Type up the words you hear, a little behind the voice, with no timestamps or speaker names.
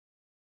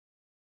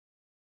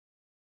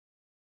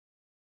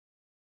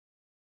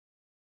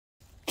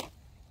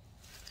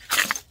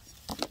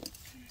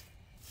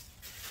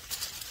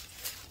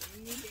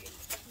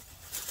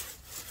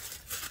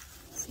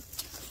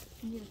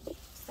you to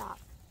stop.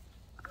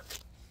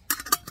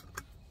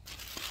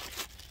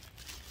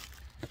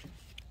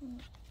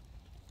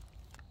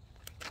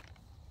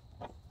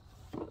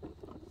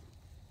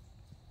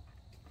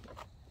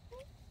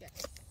 Yes.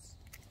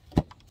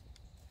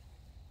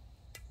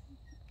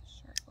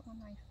 Sharp on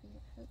my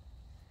feet. Hope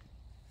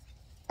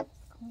it's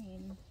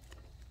clean.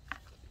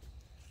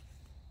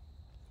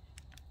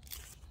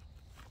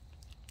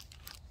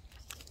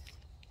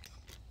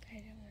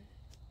 Okay, that one.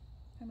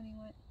 How many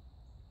want?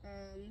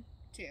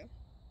 2.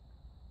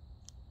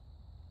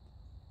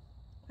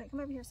 Wait, come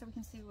over here so we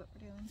can see what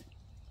we're doing.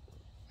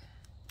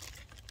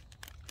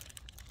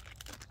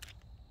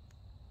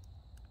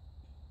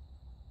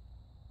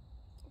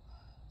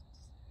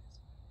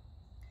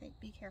 Okay,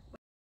 be careful.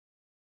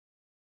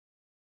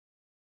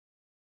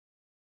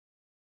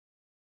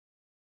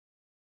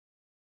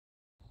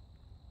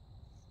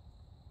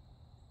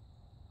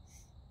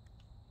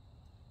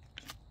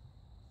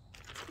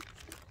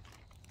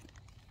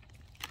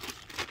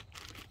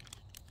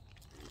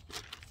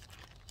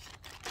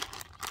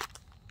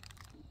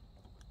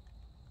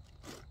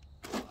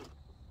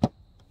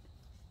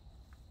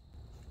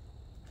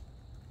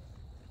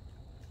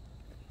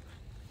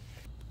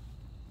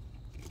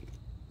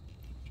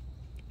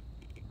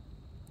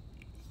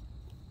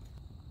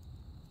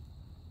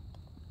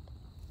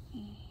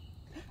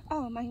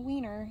 Oh, my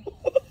wiener.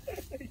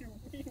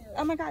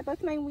 Oh my god,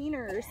 both my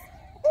wieners.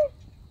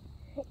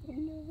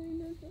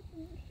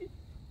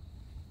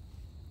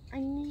 I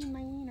need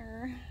my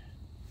wiener.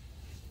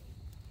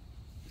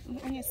 I'm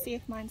gonna see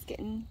if mine's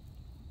getting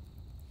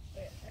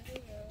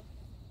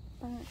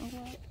burnt or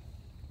what.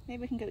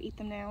 Maybe we can go eat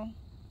them now.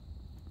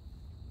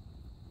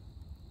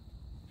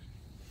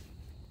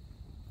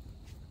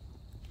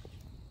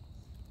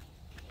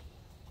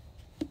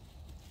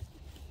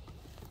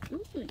 Ooh,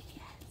 yes.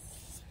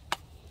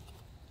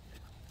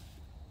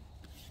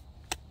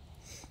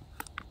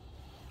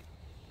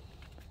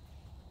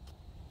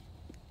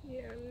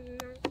 Yeah, I'm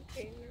not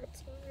getting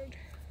outside.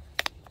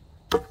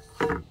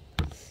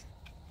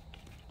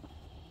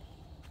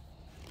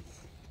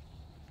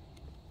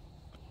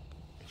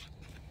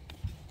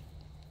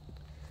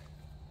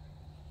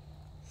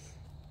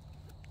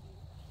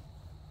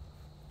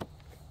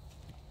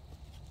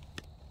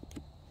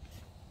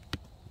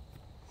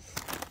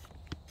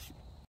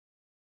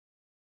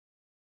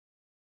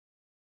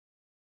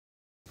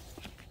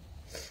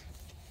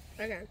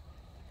 Okay.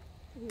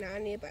 Now I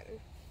need a button.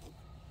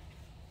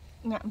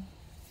 No.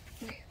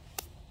 Okay.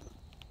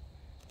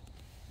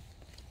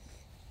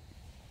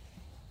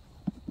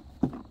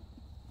 What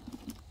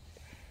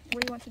do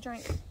you want to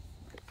drink?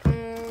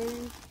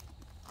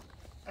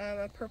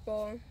 A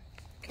purple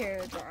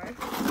Canada Dry.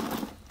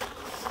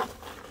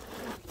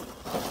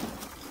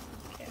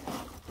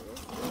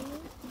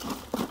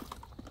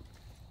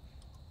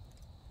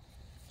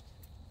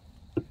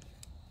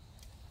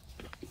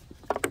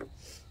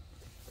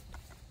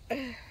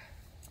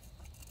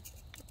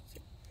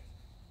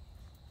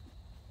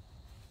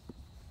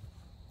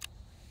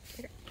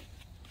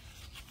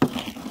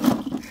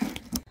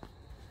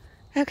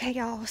 Okay,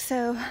 y'all,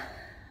 so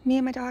me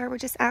and my daughter were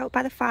just out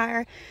by the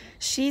fire.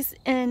 She's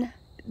in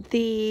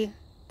the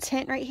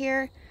tent right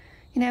here.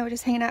 You know, we're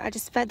just hanging out. I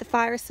just fed the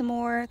fire some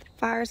more. The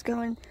fire's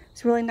going.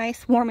 It's really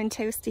nice, warm and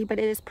toasty, but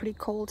it is pretty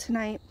cold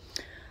tonight.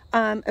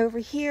 Over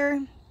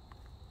here,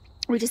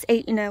 we just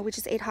ate,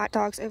 hot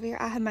dogs over here.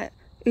 I have my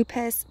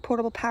oupes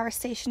portable power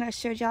station I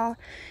showed y'all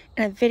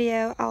in a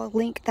video. I'll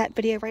link that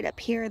video right up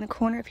here in the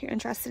corner if you're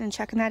interested in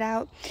checking that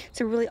out.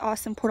 It's a really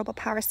awesome portable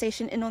power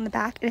station, and on the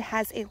back it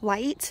has a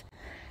light.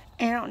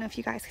 And I don't know if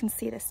you guys can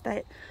see this,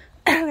 but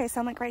okay, so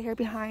I'm like right here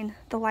behind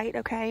the light,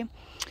 okay?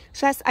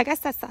 So I guess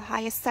that's the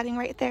highest setting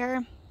right there.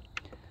 And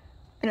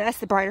that's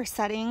the brighter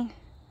setting.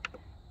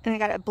 And I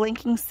got a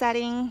blinking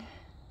setting.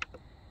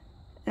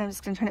 And I'm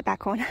just gonna turn it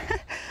back on. All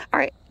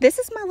right, this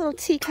is my little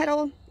tea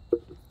kettle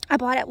I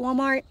bought at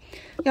Walmart.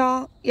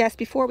 Y'all, yes,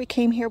 before we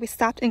came here, we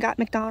stopped and got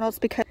McDonald's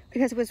because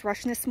it was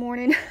rushing this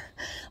morning.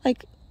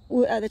 Like,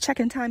 the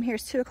check-in time here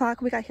is 2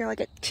 o'clock. We got here like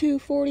at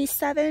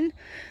 2:47.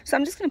 So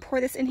I'm just gonna pour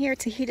this in here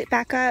to heat it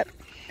back up.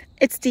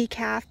 It's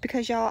decaf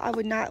because y'all, I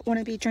would not want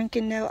to be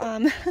drinking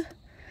no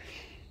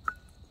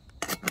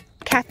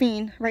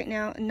caffeine right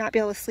now and not be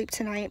able to sleep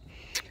tonight.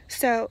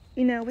 So,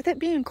 you know, with it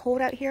being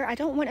cold out here, I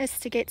don't want us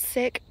to get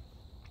sick.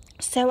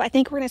 So I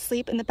think we're gonna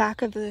sleep in the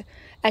back of the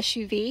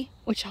SUV,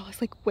 which y'all is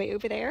like way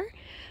over there.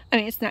 I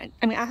mean, it's not,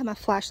 I mean, I have my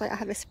flashlight. I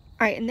have this,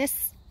 all right, and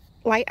this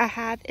light I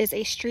have is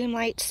a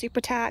Streamlight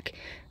Super Tack.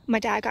 My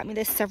dad got me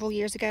this several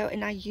years ago,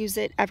 and I use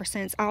it ever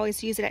since. I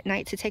always use it at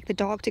night to take the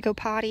dog to go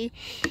potty.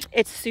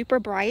 It's super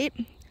bright.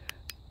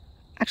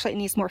 Actually, it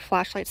needs more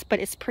flashlights, but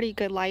it's pretty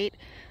good light.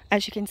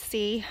 As you can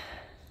see,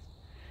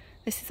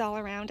 this is all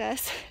around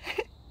us.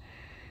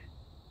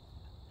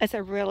 It's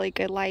a really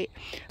good light.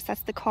 So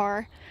that's the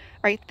car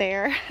right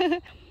there.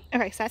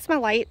 Okay, so that's my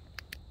light.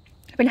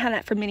 I've been having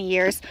that for many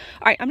years.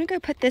 All right, I'm gonna go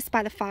put this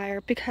by the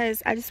fire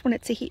because I just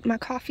wanted to heat my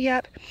coffee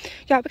up.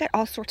 Y'all, we got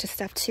all sorts of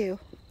stuff too.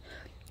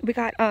 We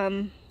got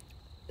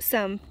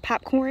some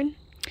popcorn.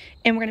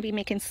 And we're gonna be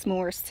making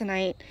s'mores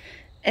tonight.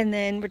 And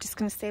then we're just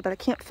gonna stay by the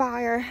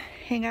campfire,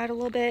 hang out a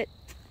little bit.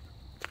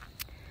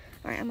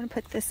 All right, I'm gonna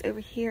put this over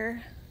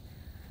here.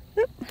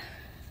 Oop,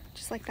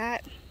 just like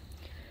that.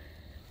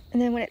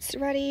 And then when it's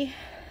ready,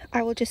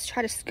 I will just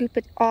try to scoop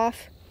it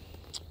off.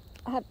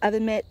 I have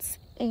oven mitts,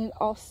 and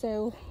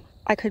also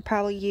I could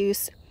probably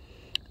use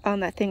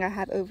that thing I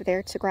have over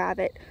there to grab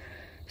it.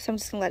 So I'm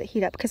just gonna let it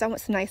heat up because I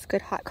want some nice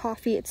good hot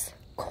coffee. It's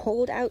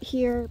cold out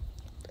here.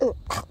 Oh,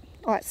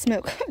 all that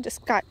smoke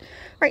just got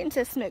right into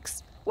the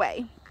smoke's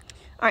way.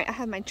 All right, I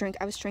have my drink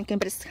I was drinking,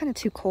 but it's kind of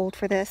too cold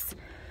for this.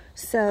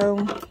 So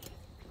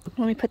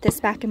let me put this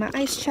back in my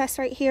ice chest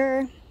right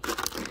here.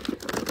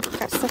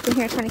 Got stuff in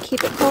here trying to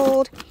keep it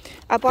cold.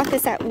 I bought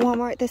this at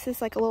Walmart. This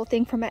is like a little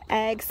thing for my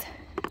eggs.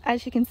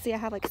 As you can see, I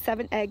have like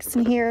 7 eggs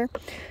in here.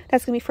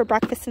 That's gonna be for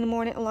breakfast in the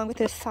morning, along with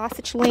those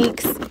sausage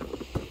links.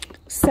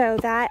 So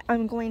that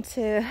I'm going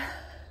to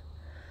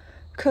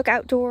cook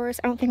outdoors.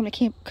 I don't think I'm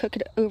gonna cook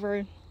it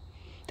over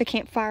the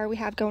campfire we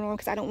have going on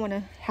because I don't want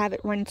to have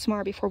it running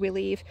tomorrow before we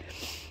leave.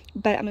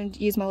 But I'm going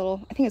to use my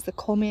little, I think it's the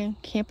Coleman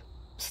camp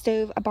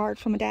stove I borrowed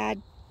from my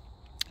dad.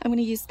 I'm going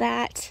to use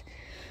that.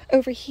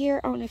 Over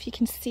here, I don't know if you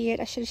can see it.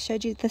 I should have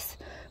showed you this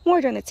more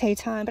during the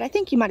daytime, but I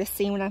think you might have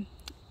seen when I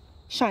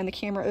shine the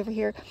camera over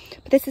here.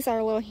 But this is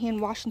our little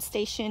hand washing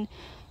station.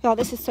 Y'all,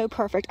 this is so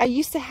perfect. I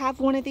used to have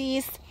one of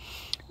these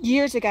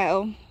years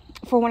ago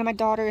for one of my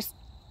daughter's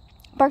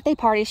birthday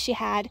parties she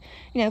had,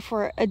 you know,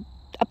 for a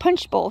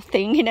punch bowl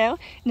thing, you know,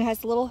 and it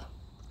has a little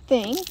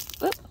thing,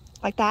 whoop,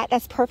 like that.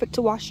 That's perfect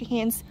to wash your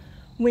hands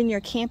when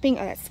you're camping.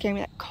 Oh, that scared me,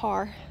 that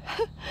car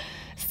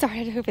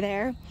started over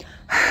there.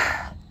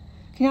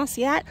 Can y'all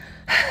see that?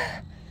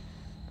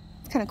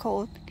 It's kind of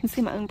cold. I can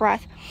see my own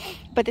breath.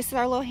 But this is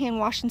our little hand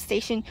washing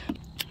station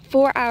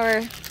for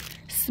our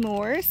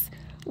s'mores.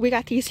 We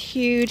got these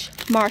huge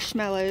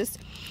marshmallows.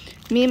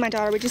 Me and my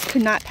daughter, we just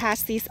could not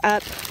pass these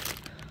up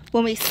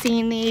when we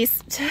seen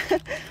these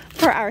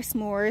for our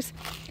s'mores.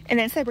 And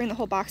then instead of bringing the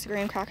whole box of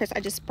graham crackers, I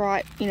just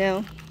brought, you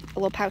know, a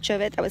little pouch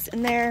of it that was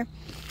in there.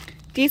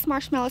 These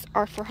marshmallows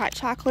are for hot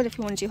chocolate if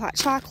you want to do hot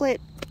chocolate.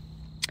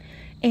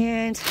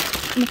 And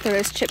I'm going to throw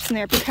those chips in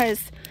there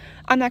because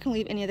I'm not going to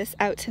leave any of this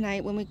out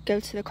tonight when we go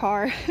to the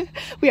car.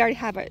 We already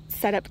have it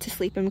set up to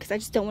sleep in because I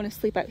just don't want to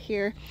sleep out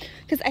here.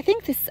 Because I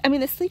think this, I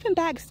mean, the sleeping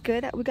bag's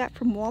good that we got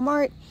from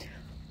Walmart.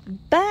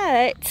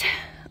 But,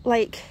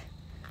 like,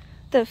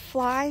 the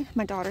fly,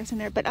 my daughter's in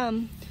there, but,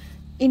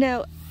 you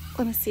know,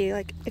 let me see,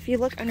 like, if you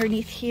look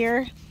underneath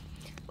here,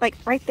 like,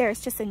 right there,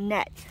 it's just a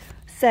net.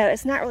 So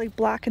it's not really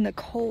blocking the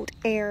cold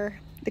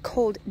air, the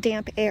cold,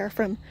 damp air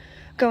from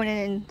going in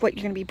and what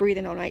you're going to be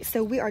breathing all night.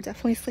 So we are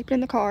definitely sleeping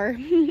in the car.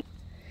 You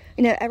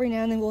know, every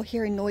now and then we'll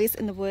hear a noise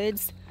in the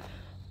woods,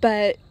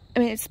 but, I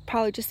mean, it's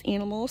probably just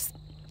animals,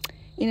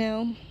 you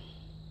know.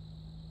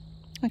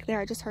 Like there,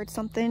 I just heard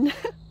something.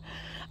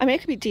 I mean, it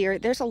could be deer.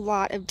 There's a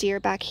lot of deer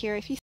back here.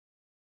 If you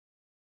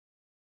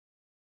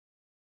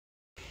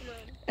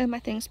and my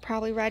thing's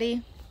probably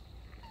ready.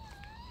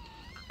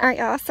 Alright,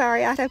 y'all,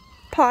 sorry, I had to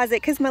pause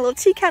it because my little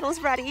tea kettle's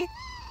ready.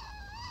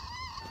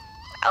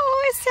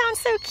 Oh, it sounds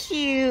so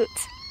cute.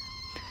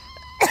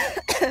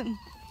 It's burning.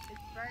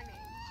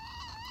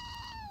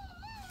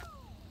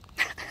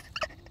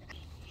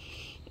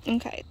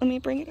 Okay, let me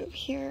bring it over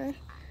here.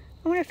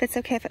 I wonder if it's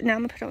okay if no, I'm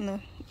gonna put it on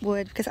the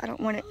wood because I don't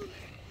want it.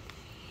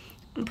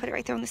 I'm gonna put it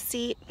right there on the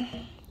seat.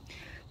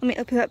 Let me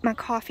open up my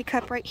coffee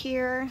cup right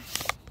here.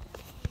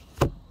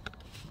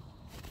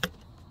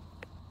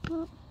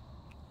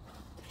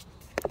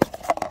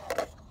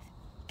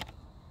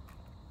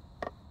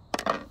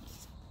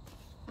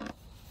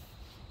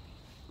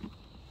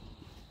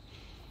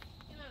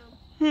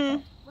 What's going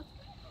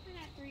to happen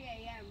at 3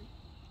 a.m.?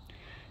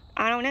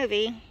 I don't know,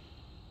 V.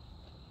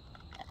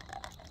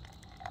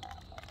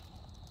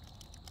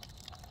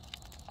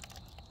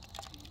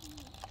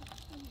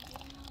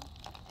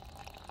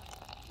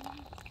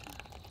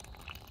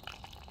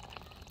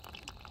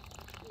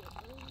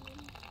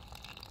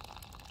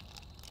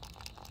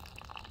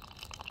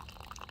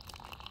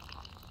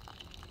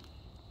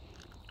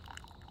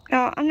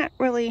 No, I'm not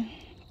really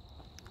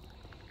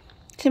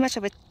too much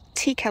of a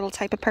tea kettle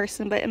type of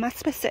person, but am I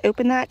supposed to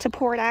open that to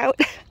pour it out?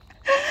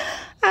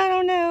 I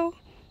don't know.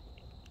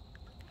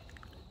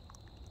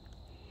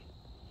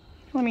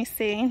 Let me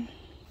see.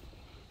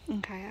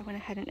 Okay, I went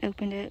ahead and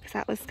opened it because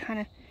that was kind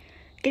of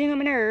getting on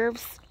my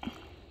nerves.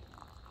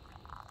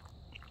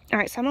 All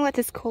right, so I'm gonna let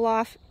this cool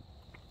off.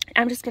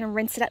 I'm just gonna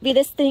rinse it up. V,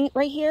 this thing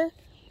right here,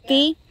 yeah.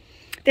 V,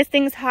 this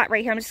thing's hot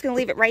right here. I'm just gonna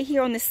leave it right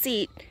here on the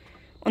seat,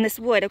 on this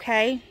wood,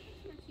 okay?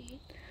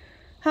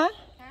 Huh?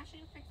 Can I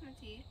actually fix my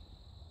tea?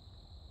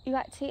 You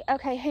got tea?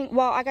 Okay, hang,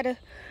 well, I gotta,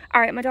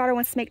 all right, my daughter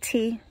wants to make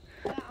tea.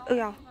 Yeah, Oh,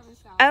 y'all.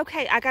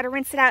 Okay, I gotta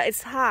rinse it out.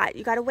 It's hot.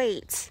 You gotta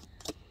wait.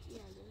 Yeah,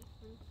 just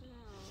rinse it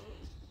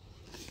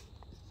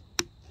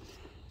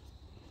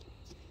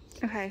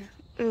out. Okay.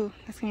 Ooh,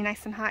 that's gonna be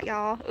nice and hot,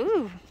 y'all.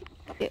 Ooh.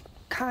 It,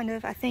 kind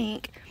of, I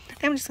think.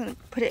 I'm just gonna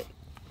put it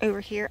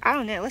over here. I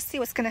don't know. Let's see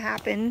what's gonna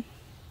happen.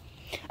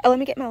 Oh, let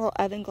me get my little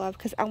oven glove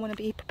because I want to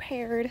be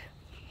prepared.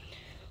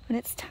 when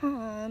it's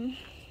time.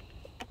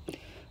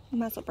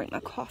 Might as well bring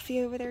my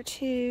coffee over there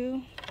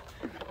too.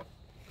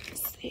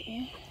 Let's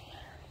see.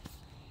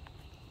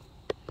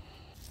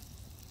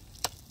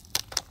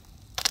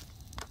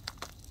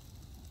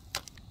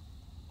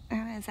 I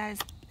don't know, is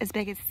that as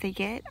big as they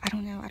get? I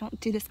don't know. I don't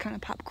do this kind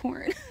of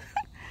popcorn.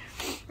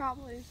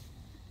 Probably.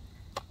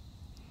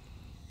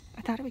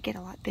 I thought it would get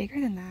a lot bigger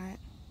than that.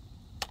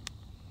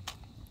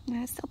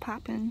 No, it's still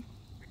popping.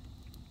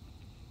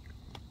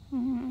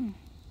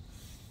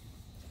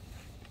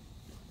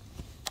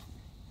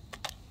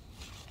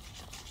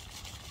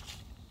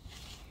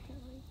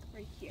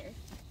 Right here.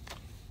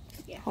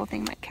 Yeah. The whole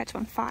thing might catch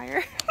on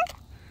fire.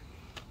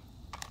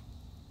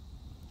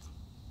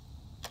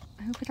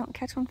 I hope it don't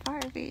catch on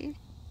fire, V.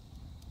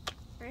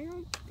 I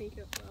don't think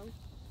it will.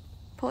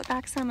 Pull it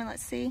back some and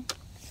let's see.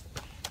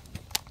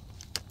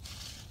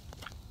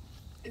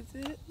 Is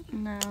it?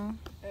 No.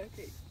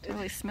 Okay. It's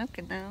really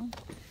smoking though.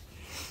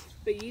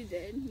 But you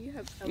did. You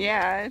have some.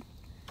 Yeah.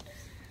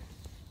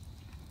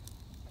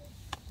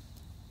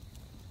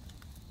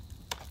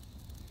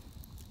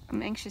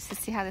 I'm anxious to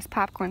see how this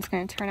popcorn's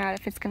going to turn out.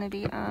 If it's going to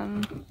be,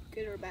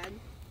 Good or bad?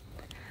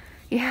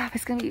 yeah, if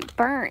it's going to be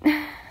burnt. Come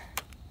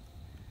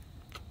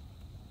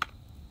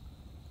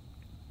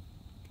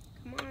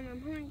on,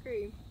 I'm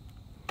hungry.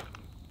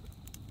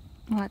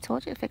 Well, I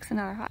told you to fix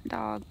another hot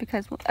dog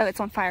because, oh, it's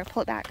on fire.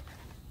 Pull it back.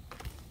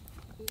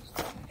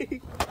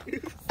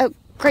 Oh,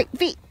 great.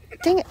 V,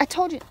 dang it. I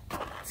told you.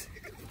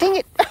 Dang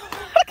it.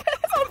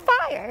 It's on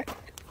fire.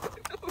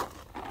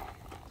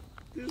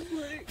 Just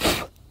like...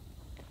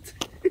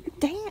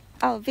 Dang it.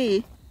 Oh,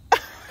 V.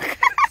 Got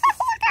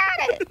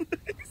it.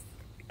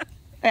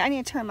 Wait, I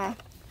need to turn my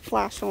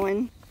flash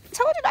on. I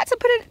told you not to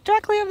put it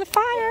directly over the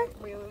fire.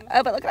 Really?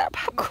 Oh, but look at that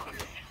popcorn.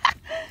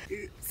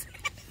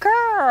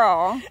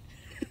 Girl.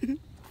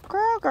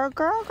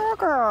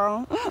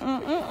 Girl.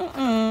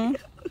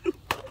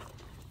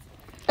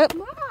 Oh,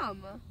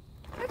 Mom,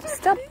 that's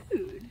stop.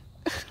 food.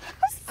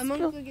 I'm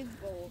gonna go get the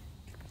bowl.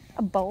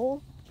 A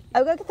bowl?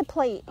 Oh, go get the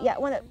plate. Yeah,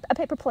 a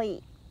paper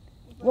plate.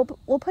 We'll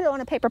put it on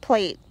a paper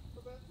plate.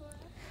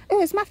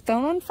 Oh, is my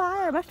phone on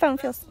fire? My phone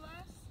feels...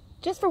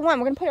 Just for one.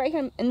 We're going to put it right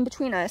here in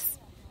between us.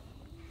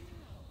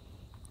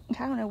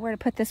 I don't know where to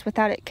put this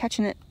without it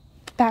catching it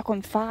back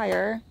on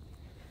fire.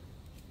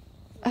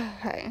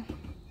 Okay.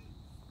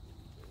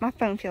 My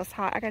phone feels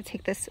hot. I got to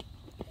take this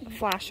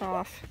flash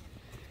off.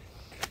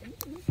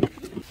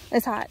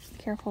 It's hot.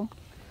 Careful.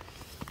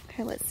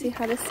 Okay, let's see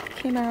how this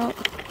came out.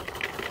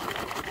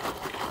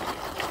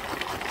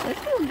 That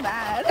feels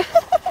bad. It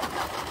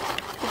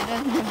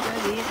doesn't look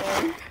good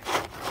either.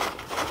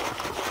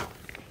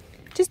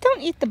 Just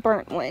don't eat the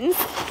burnt ones.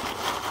 These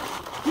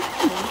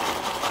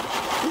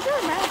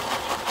are bad.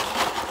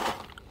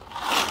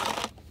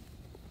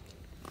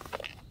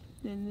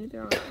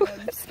 Neither are good.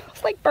 It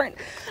smells like burnt.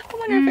 I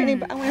wonder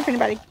if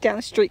anybody down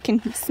the street can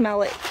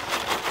smell it.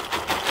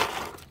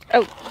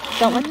 Oh,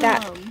 don't let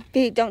that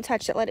be. Don't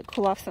touch it. Let it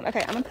cool off some.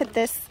 Okay, I'm gonna put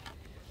this.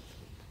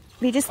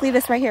 We just leave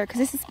this right here because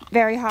this is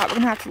very hot. We're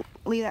gonna have to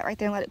leave that right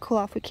there and let it cool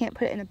off. We can't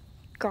put it in a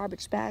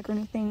garbage bag or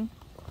anything.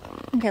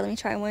 Okay, let me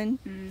try one.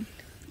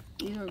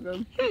 These are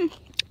good.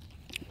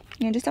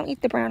 Yeah, just don't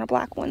eat the brown or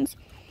black ones.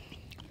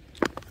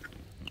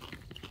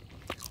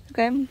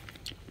 Okay.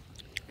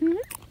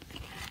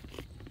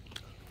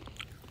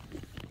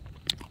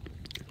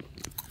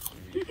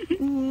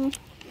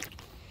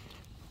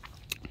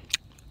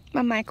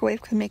 My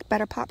microwave could make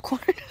better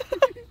popcorn.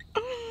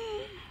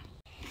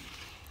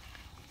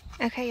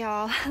 Okay,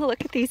 y'all,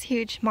 look at these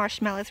huge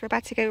marshmallows. We're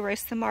about to go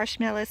roast some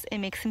marshmallows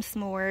and make some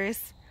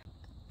s'mores.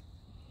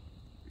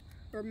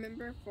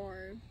 Remember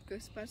for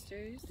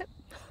Ghostbusters?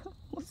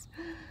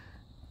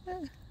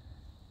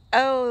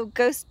 Oh,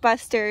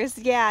 Ghostbusters.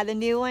 Yeah, the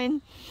new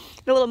one.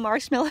 The little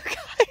marshmallow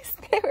guys.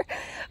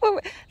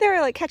 They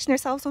were like catching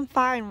themselves on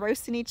fire and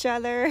roasting each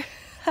other.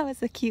 That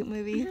was a cute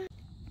movie.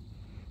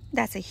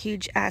 That's a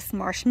huge ass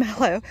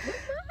marshmallow. Come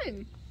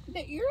on.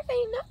 Yours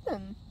ain't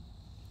nothing.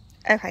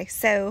 Okay,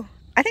 so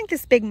I think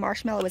this big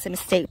marshmallow was a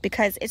mistake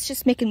because it's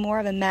just making more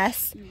of a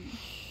mess.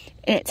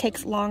 And it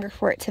takes longer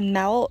for it to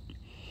melt.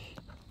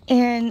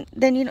 And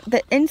then, you know,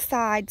 the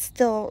inside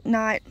still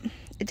not,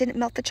 it didn't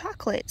melt the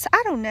chocolate. So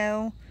I don't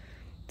know.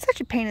 It's such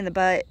a pain in the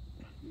butt.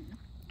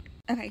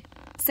 Okay,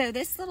 so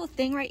this little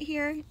thing right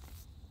here,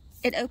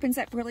 it opens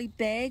up really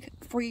big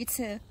for you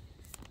to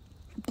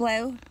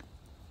blow,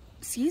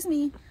 excuse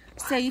me,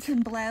 so you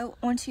can blow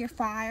onto your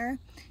fire.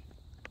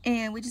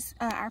 And we just,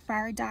 our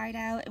fire died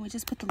out and we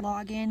just put the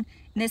log in.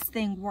 And this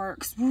thing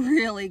works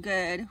really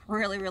good,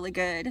 really, really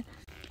good.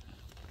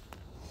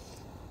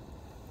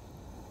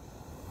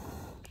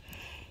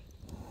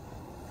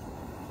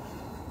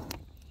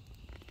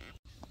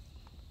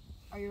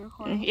 Are you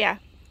recording? Yeah.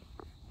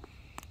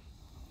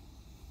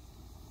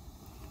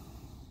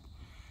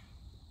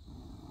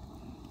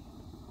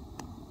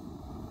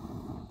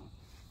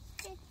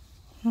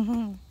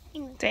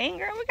 Dang,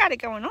 girl, we got it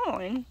going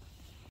on.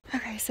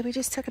 Okay, so we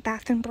just took a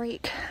bathroom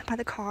break by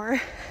the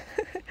car.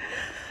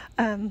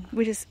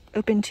 We just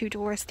opened two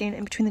doors, stand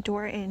in between the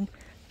door and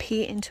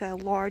pee into a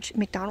large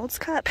McDonald's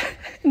cup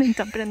and then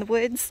dump it in the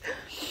woods.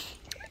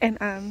 And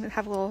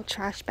have a little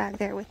trash bag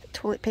there with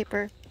toilet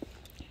paper.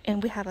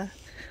 And we have a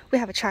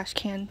trash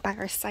can by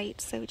our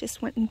site, so we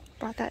just went and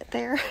brought that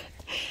there.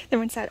 Then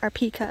we inside our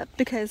pee cup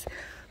because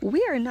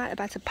we are not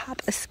about to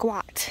pop a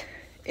squat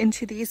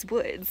into these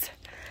woods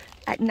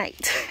at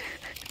night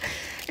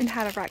and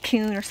have a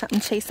raccoon or something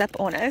chase up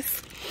on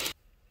us.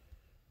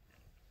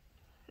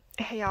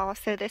 Hey y'all,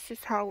 so this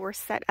is how we're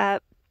set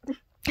up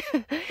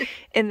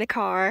in the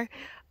car.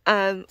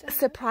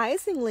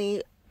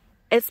 Surprisingly,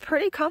 it's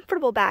pretty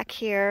comfortable back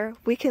here.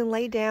 We can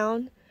lay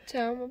down.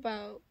 Tell them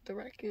about the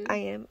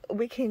raccoon.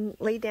 We can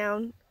lay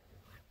down,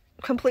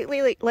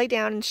 completely lay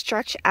down and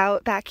stretch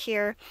out back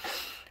here.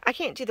 I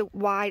can't do the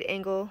wide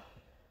angle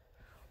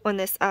on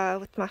this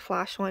with my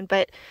flash one,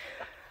 but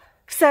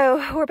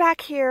so we're back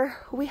here.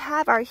 We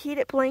have our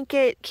heated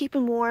blanket,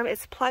 keeping warm.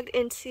 It's plugged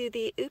into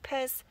the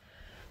oupes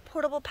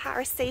portable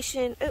power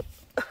station. Oh,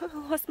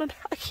 I lost my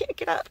I can't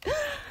get up.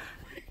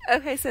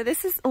 Okay, so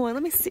this is on.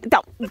 Let me see.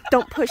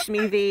 Don't push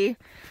me, V.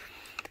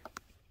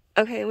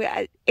 Okay, we're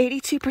at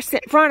 82%.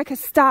 Veronica,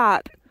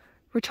 stop.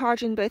 We're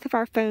charging both of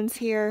our phones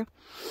here.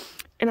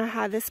 And I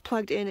have this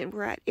plugged in and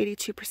we're at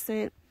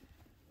 82%.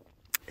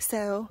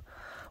 So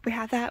we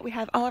have that. We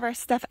have all of our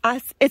stuff.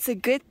 It's a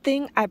good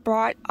thing I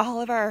brought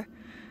all of our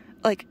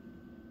like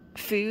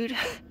food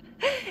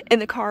in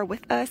the car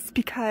with us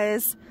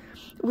because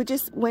we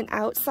just went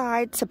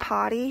outside to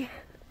potty.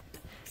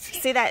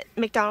 See that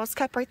McDonald's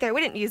cup right there?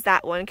 We didn't use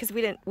that one because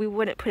we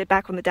wouldn't put it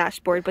back on the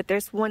dashboard, but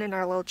there's one in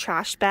our little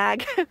trash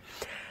bag.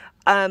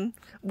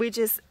 We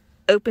just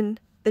opened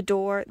the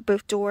door,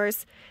 both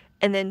doors,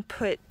 and then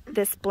put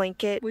this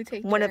blanket.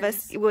 One of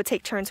us will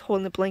take turns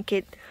holding the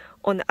blanket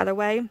on the other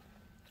way,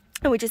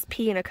 and we just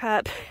pee in a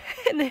cup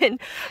and then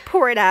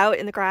pour it out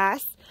in the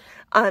grass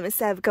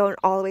instead of going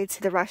all the way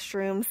to the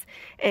restrooms.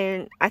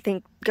 And I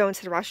think going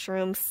to the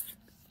restrooms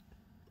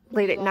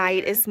late at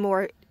night is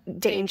more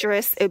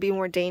dangerous. It would be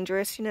more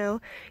dangerous, you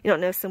know. You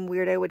don't know, some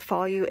weirdo would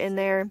follow you in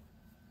there.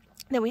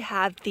 Then we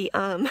have the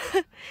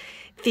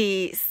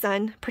the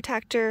sun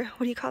protector.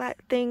 What do you call that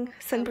thing?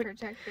 Sun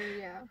protector,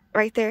 yeah.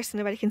 Right there, so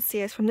nobody can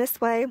see us from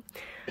this way.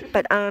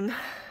 But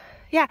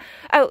yeah.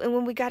 Oh, and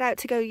when we got out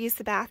to go use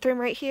the bathroom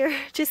right here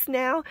just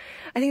now,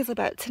 I think it's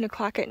about 10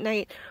 o'clock at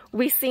night,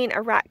 we seen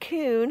a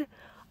raccoon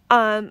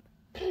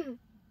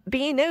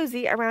being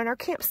nosy around our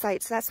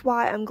campsite. So that's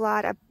why I'm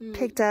glad I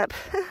picked up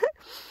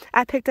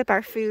I picked up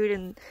our food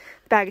and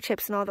the bag of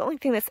chips and all. The only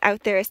thing that's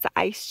out there is the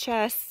ice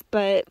chest,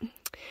 but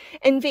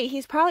and V,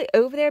 he's probably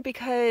over there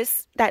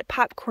because that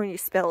popcorn you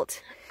spilled.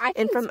 I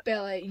didn't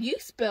spill it. You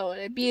spilled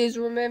it because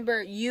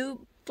remember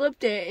you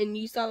flipped it and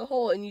you saw the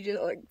hole and you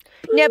just like.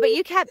 No, but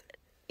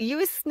you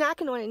was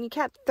snacking on it and you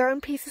kept throwing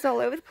pieces all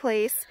over the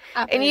place,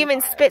 and you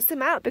even spit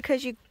some out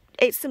because you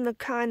ate some of the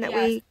kind that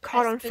we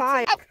caught on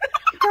fire.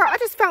 Girl, I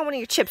just found one of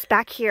your chips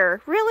back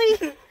here.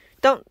 Really?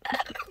 Don't.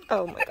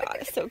 Oh my god,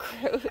 it's so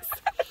gross.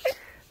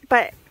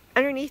 But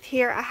underneath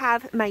here, I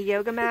have my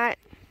yoga mat.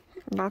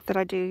 Not that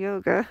I do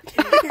yoga,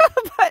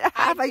 but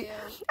I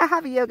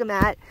have a yoga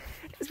mat.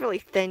 It's really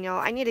thin, y'all.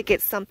 I need to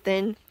get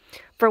something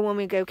for when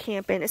we go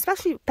camping,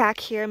 especially back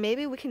here.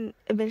 Maybe we can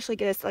eventually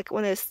get us like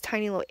one of those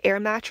tiny little air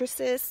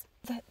mattresses.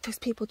 There's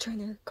people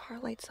turning their car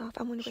lights off.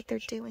 I wonder what they're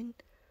doing.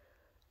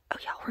 Oh,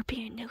 y'all, we're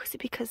being nosy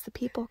because the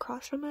people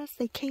across from us,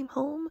 they came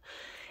home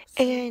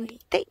and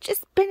they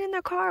just been in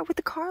their car with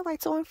the car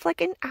lights on for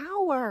like an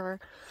hour.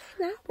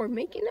 Now we're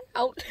making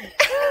out.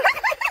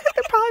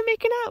 They're probably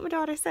making out, my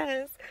daughter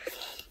says.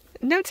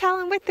 No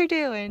telling what they're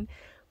doing.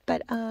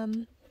 But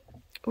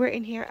we're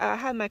in here. I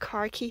have my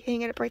car key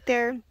hanging up right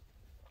there.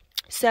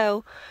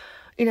 So,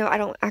 you know, I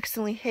don't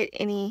accidentally hit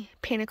any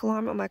panic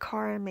alarm on my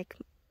car and make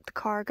the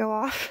car go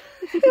off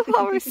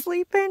while we're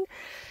sleeping.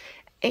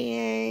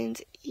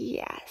 And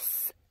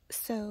yes,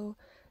 so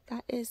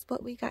that is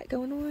what we got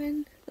going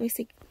on. Let me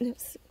see.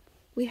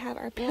 We have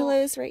our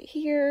pillows right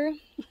here.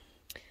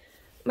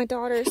 My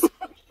daughter's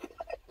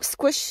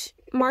squish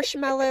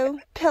marshmallow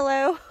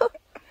pillow.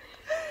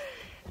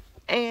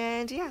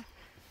 And yeah,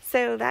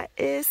 so that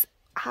is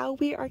how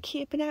we are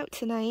camping out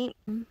tonight.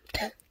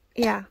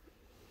 Yeah.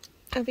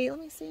 Okay, let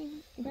me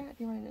see. You're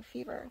running a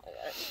fever.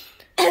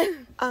 Yeah.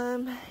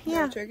 I'm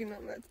checking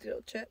on that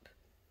little chip.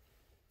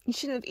 You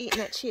shouldn't have eaten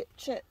that cheap.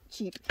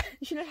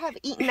 You shouldn't have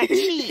eaten that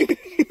cheap.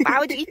 Why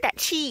would you eat that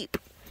cheap?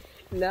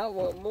 Now I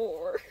want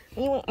more.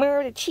 You want more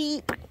of the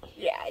cheap?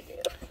 Yeah, I do.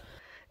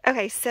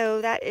 Okay,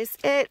 so that is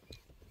it.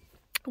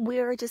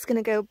 We're just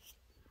going to go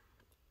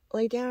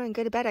lay down and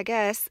go to bed, I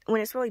guess. When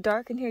it's really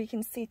dark in here, you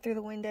can see through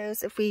the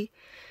windows. If we,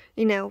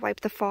 you know, wipe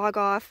the fog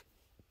off,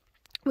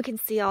 we can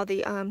see all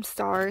the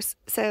stars.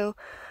 So,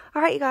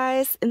 all right, you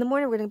guys. In the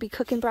morning, we're going to be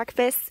cooking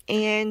breakfast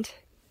and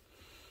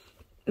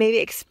maybe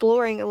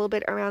exploring a little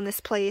bit around this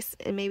place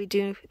and maybe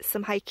do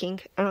some hiking.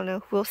 I don't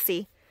know. We'll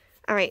see.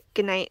 All right.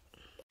 Good night.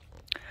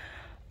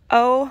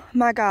 Oh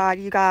my God,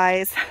 you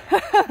guys.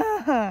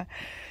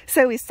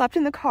 So we slept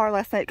in the car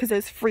last night because it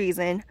was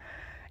freezing.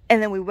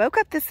 And then we woke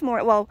up this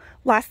morning. Well,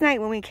 last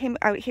night when we came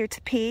out here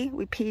to pee,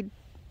 we peed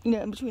you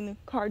know, in between the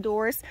car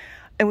doors,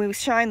 and we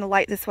shine the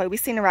light this way. We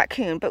seen a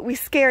raccoon, but we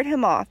scared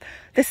him off.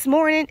 This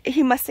morning,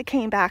 he must have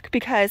came back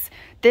because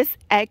this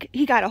egg,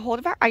 he got a hold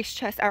of our ice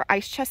chest. Our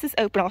ice chest is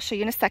open. I'll show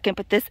you in a second,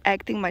 but this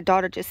egg thing my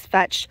daughter just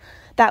fetched,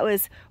 that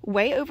was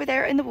way over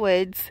there in the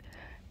woods.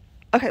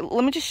 Okay,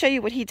 let me just show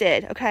you what he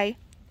did, okay?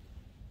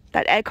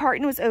 That egg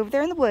carton was over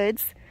there in the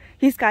woods.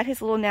 He's got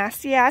his little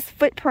nasty ass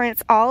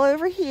footprints all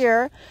over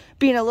here,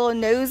 being a little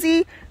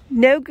nosy,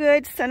 no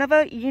good son of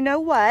a you know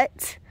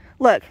what.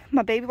 Look,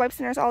 my baby wipes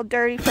in there's all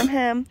dirty from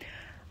him.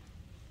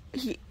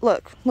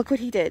 Look what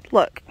he did.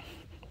 Look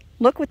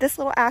what this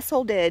little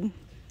asshole did.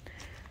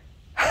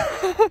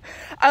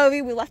 Oh,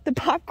 we left the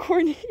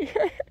popcorn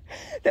here.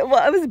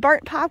 Well, it was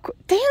burnt popcorn.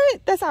 Damn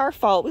it, that's our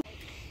fault.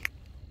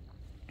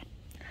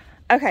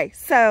 Okay,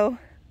 so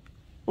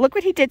look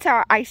what he did to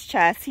our ice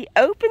chest. He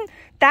opened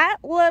that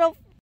little,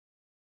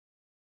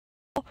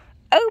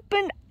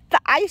 opened the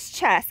ice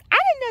chest. I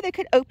didn't know they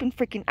could open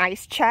freaking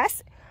ice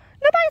chests.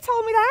 Nobody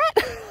told me that.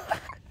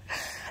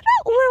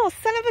 That little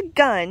son of a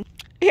gun.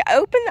 He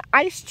opened the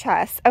ice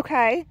chest,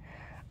 okay?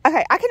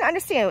 Okay, I can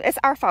understand. It's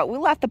our fault. We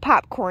left the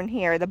popcorn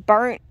here. The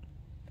burnt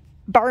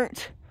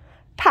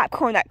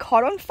popcorn that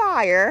caught on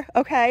fire,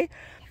 okay?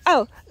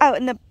 Oh,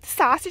 and the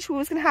sausage we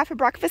was going to have for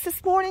breakfast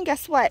this morning,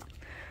 guess what?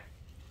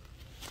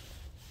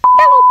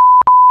 That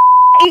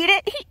little ate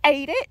it. He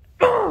ate it.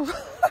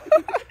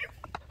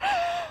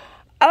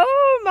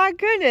 Oh, my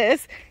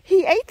goodness.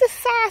 He ate the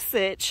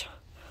sausage.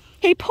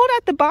 He pulled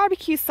out the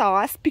barbecue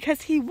sauce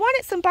because he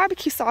wanted some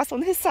barbecue sauce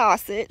on his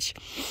sausage.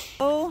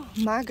 Oh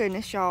my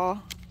goodness, y'all.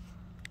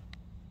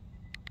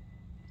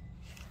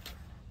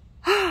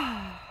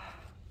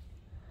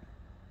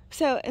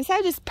 So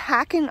instead of just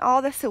packing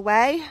all this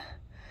away,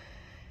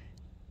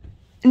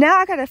 now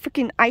I got a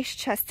freaking ice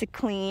chest to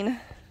clean.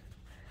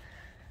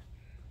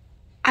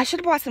 I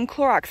should have bought some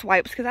Clorox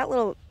wipes because that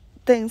little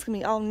thing's gonna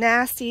be all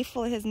nasty,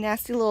 full of his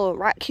nasty little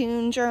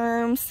raccoon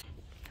germs.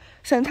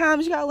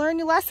 Sometimes you gotta learn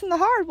your lesson the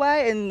hard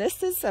way, and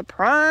this is a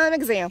prime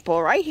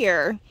example right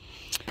here.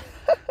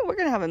 We're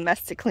gonna have a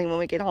mess to clean when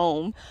we get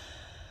home.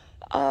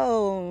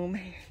 Oh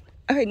man.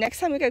 Okay, next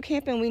time we go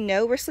camping, we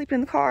know we're sleeping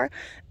in the car.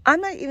 I'm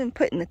not even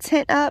putting the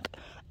tent up.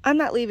 I'm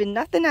not leaving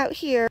nothing out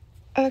here.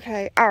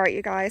 Okay, all right,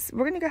 you guys.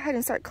 We're gonna go ahead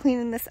and start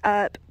cleaning this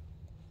up.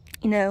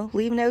 You know,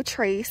 leave no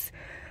trace.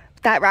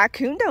 That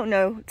raccoon don't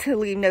know to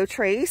leave no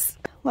trace.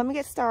 Let me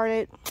get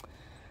started.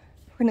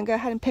 We're gonna go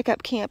ahead and pick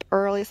up camp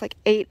early. It's like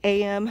 8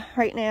 a.m.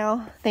 right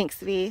now. Thanks,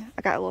 V.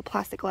 I got a little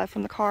plastic glove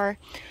from the car.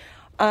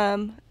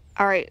 All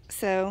right,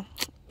 so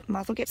might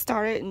as well get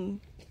started, and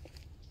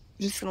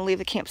we're just gonna leave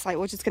the campsite.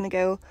 We're just gonna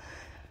go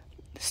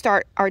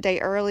start our day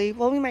early.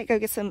 Well, we might go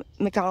get some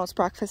McDonald's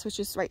breakfast, which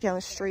is right down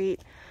the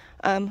street,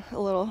 a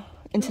little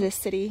into the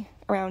city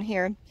around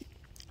here.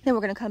 Then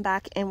we're gonna come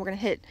back and we're gonna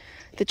hit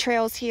the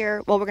trails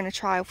here. Well, we're gonna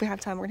try, if we have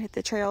time, we're gonna hit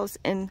the trails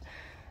in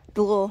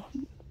the little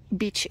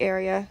beach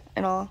area,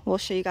 and we'll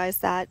show you guys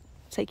that.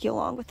 Take you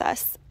along with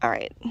us. All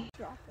right.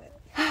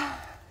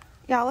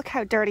 Y'all, look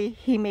how dirty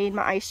he made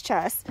my ice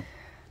chest.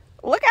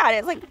 Look at it.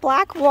 It's like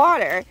black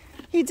water.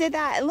 He did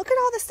that, and look at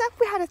all the stuff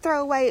we had to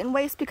throw away and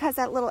waste because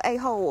that little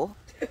a-hole.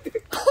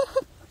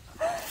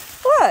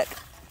 Look.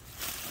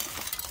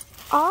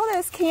 All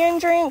those canned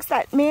drinks,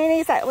 that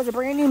mayonnaise, that was a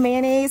brand new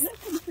mayonnaise.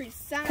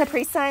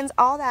 Capri Suns,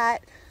 all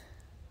that.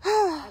 As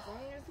long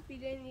as he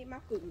didn't eat my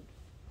food.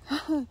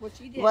 What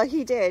you did. Well,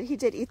 he did. He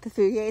did eat the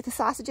food. He ate the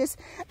sausages,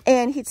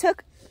 and he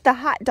took the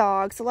hot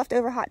dogs, the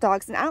leftover hot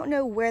dogs, and I don't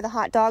know where the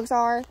hot dogs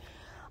are.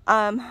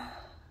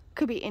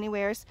 Could be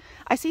anywheres.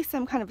 I see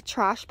some kind of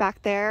trash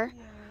back there,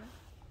 yeah.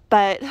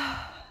 But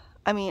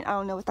I mean, I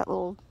don't know what that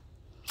little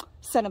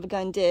son of a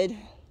gun did.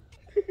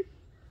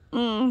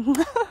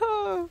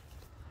 All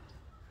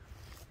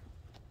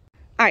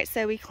right,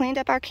 so we cleaned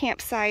up our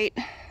campsite.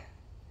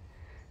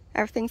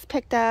 Everything's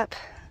picked up.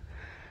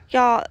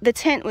 Y'all, the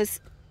tent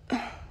was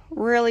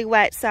really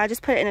wet, so I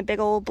just put it in a big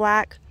old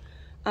black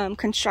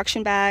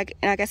construction bag,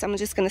 and I guess I'm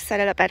just gonna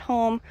set it up at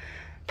home,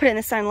 put it in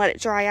the sun, let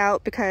it dry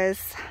out,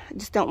 because I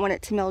just don't want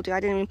it to mildew. I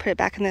didn't even put it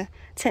back in the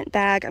tent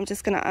bag. I'm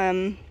just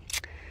gonna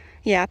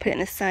yeah, put it in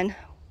the sun.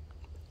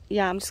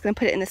 Yeah, I'm just gonna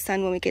put it in the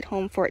sun when we get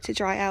home for it to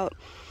dry out.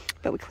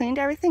 But we cleaned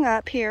everything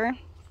up here.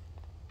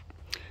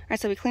 All right,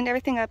 so we cleaned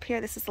everything up here.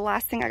 This is the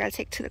last thing I gotta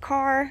take to the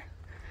car.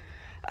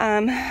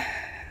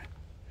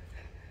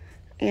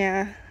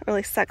 Yeah, it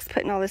really sucks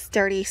putting all this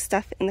dirty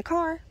stuff in the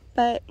car,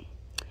 but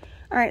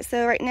all right,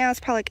 so right now it's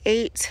probably like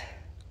 8,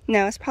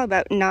 no, it's probably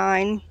about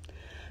 9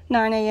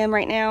 a.m.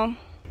 right now.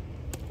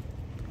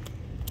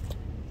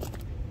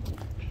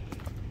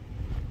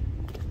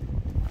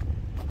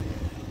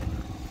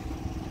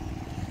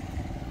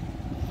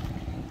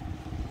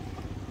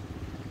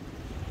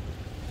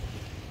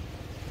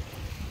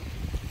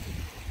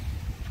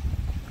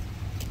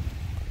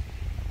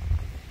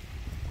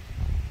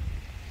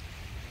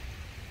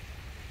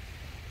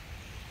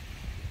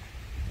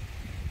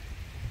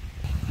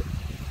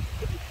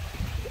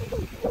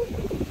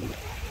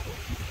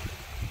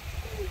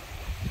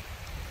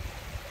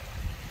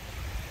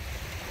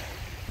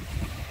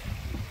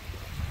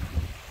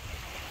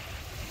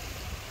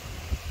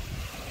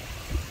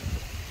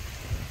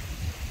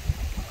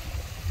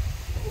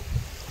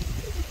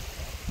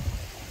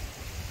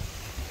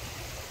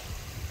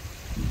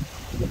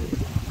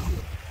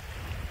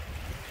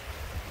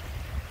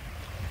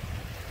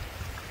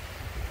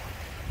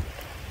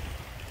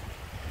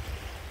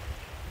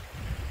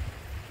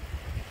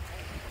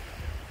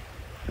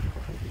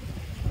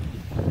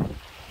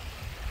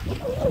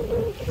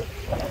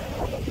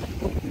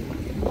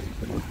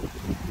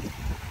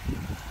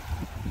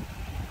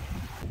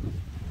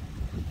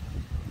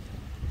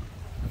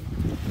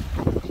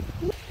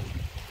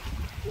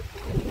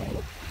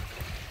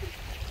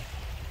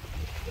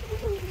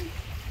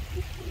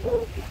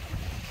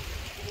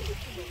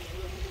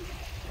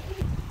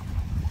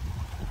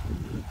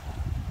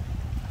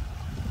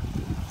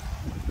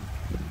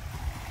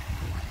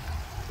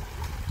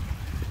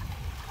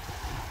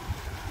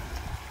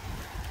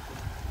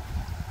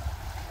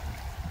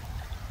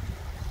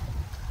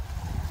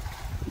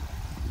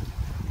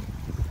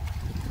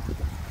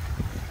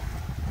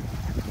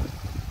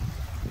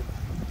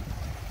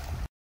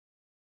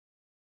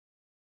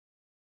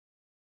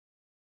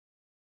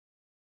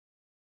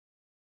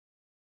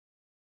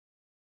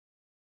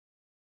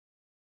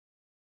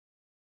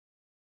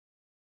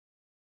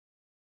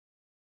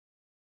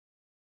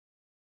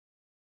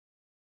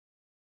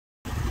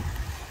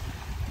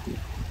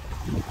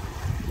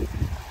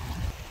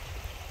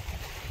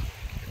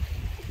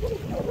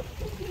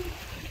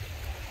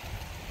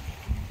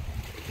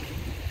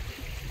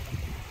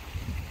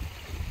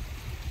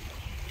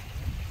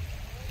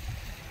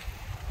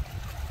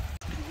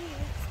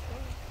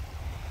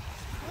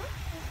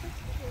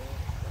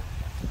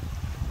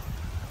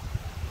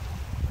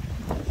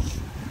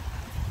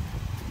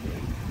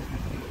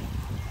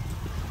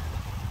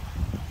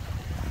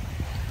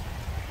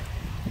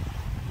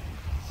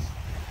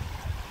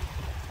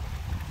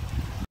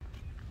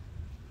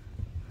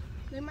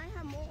 They might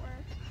have more.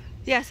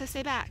 Yeah, so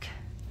stay back.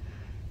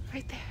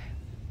 Right there.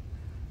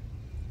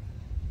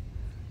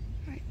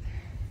 Right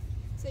there.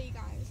 So you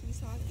guys, you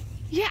saw it?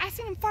 Yeah, I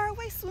seen him far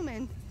away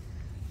swimming.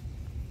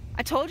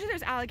 I told you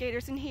there's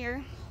alligators in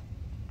here.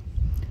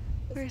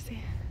 Where is he?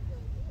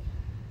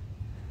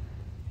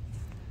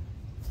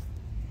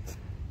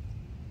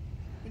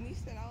 When you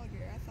said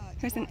alligator, I thought...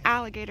 There's an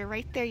alligator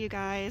right there, you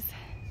guys.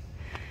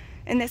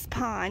 In this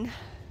pond.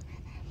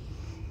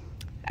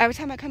 Every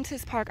time I come to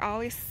this park, I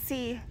always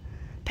see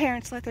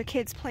parents let their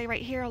kids play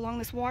right here along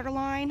this water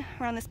line,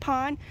 around this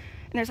pond.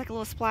 And there's like a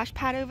little splash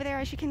pad over there,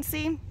 as you can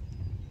see.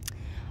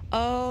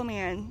 Oh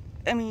man,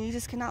 I mean, you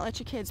just cannot let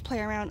your kids play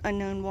around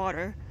unknown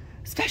water,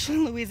 especially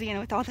in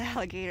Louisiana with all the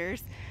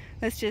alligators.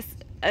 That's just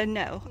a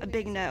no, a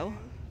big no.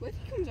 What if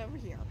he comes over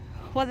here?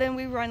 Well, then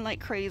we run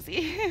like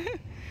crazy.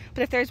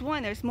 But if there's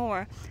one, there's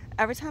more.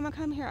 Every time I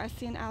come here, I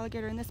see an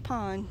alligator in this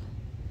pond.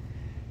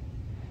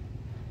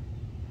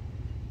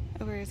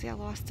 Oh, where is he? I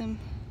lost him.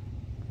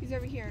 He's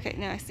over here. Okay,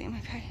 now I see him.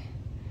 Okay.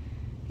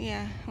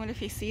 Yeah, I wonder if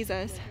he sees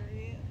us.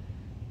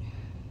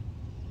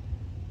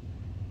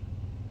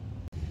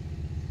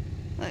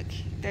 Look,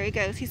 there he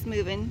goes. He's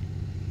moving.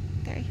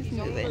 There, he's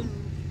moving.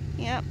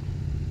 Yep.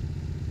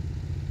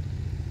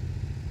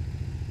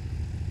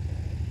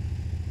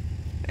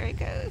 There he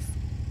goes.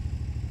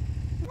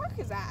 What park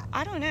is that?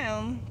 I don't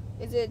know.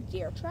 Is it a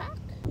deer track?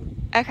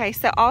 Okay,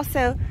 so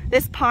also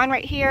this pond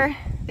right here,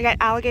 they got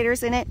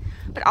alligators in it,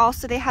 but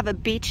also they have a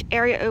beach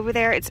area over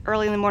there. It's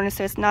early in the morning,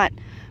 so it's not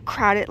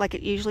crowded like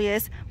it usually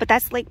is, but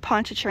that's Lake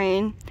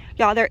Pontchartrain.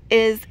 Y'all, there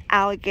is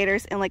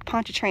alligators in Lake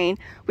Pontchartrain.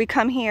 We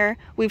come here,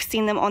 we've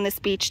seen them on this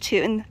beach too,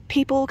 and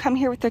people come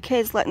here with their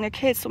kids, letting their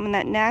kids swim in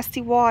that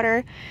nasty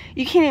water.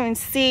 You can't even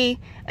see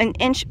an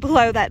inch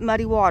below that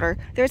muddy water.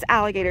 There's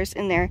alligators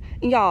in there.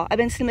 Y'all, I've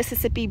been to the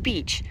Mississippi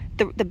beach,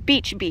 the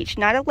beach,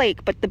 not a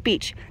lake, but the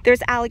beach.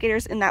 There's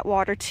alligators in that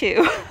water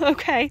too,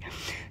 okay?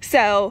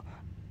 So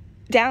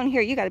down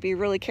here, you gotta be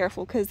really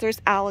careful because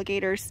there's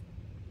alligators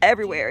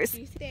everywhere.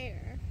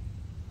 There.